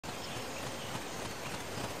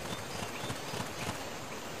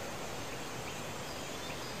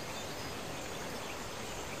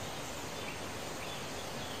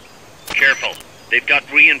Careful. They've got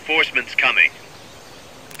reinforcements coming.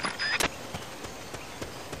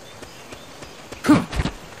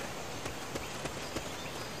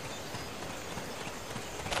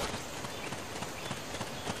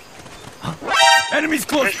 Enemies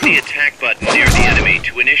close. Press the attack button near the enemy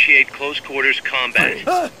to initiate close quarters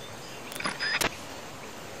combat.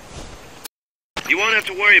 You won't have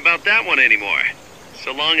to worry about that one anymore.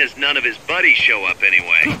 So long as none of his buddies show up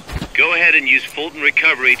anyway. Go ahead and use Fulton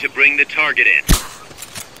Recovery to bring the target in.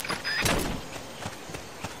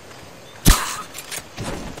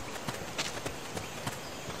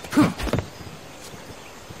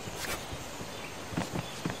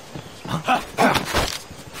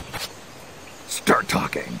 Start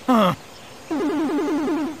talking.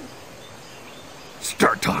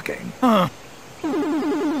 Start talking.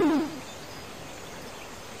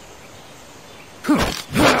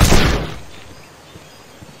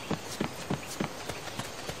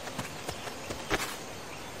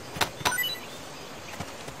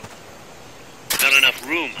 Not enough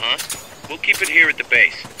room, huh? We'll keep it here at the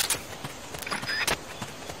base.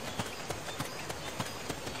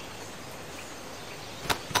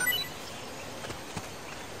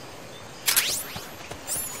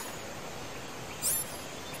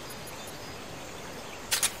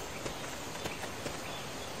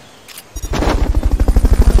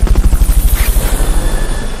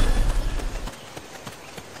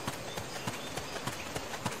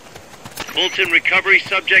 Fulton recovery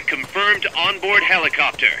subject confirmed onboard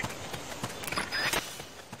helicopter.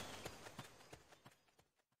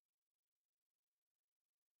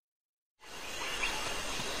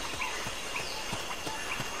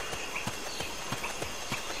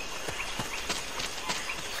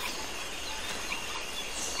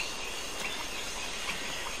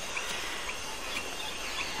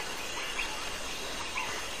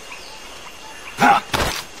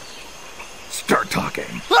 Start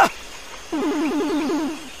talking.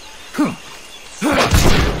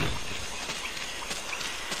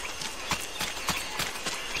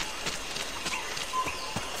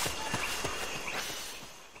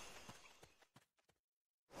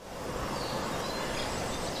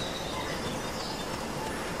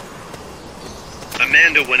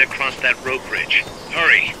 Amanda went across that rope bridge.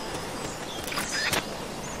 Hurry.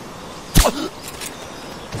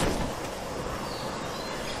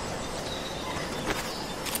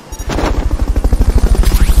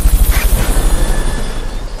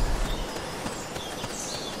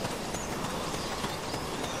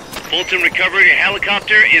 Fulton recovery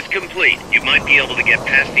helicopter is complete. You might be able to get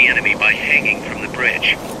past the enemy by hanging from the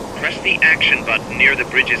bridge. Press the action button near the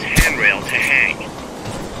bridge's handrail to hang.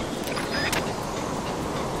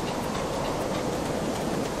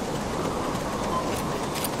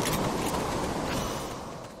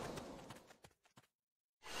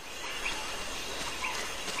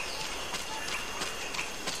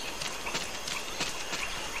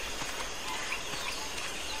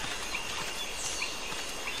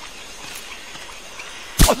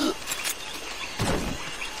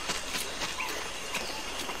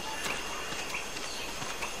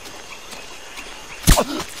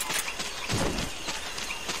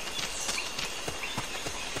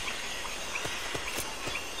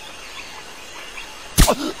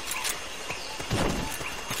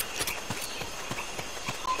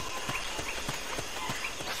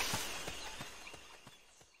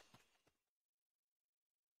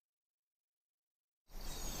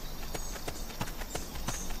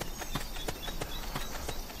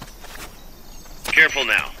 Careful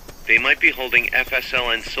now. They might be holding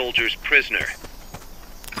FSLN soldiers prisoner.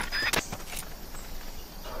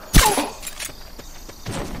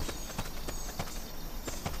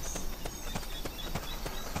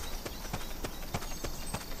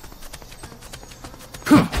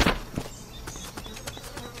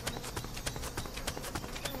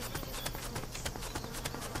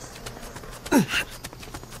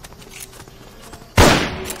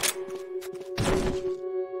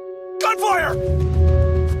 Gunfire!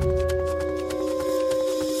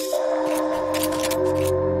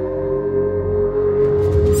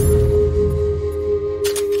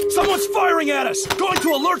 Someone's firing at us! Going to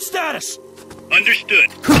alert status! Understood.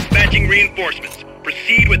 Dispatching reinforcements.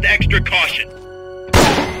 Proceed with extra caution.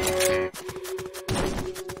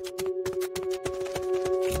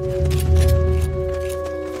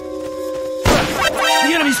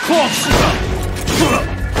 The enemy's close!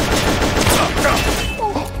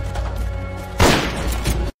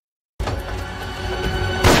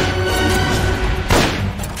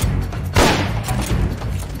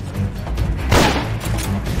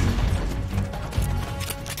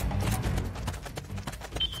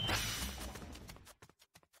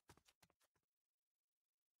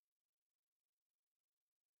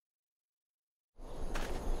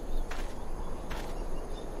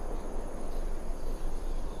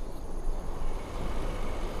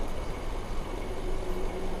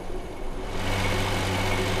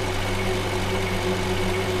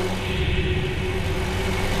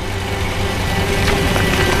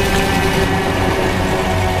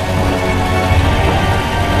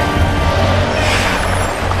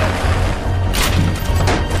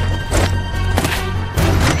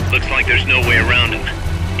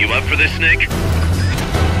 You up for this, Snake?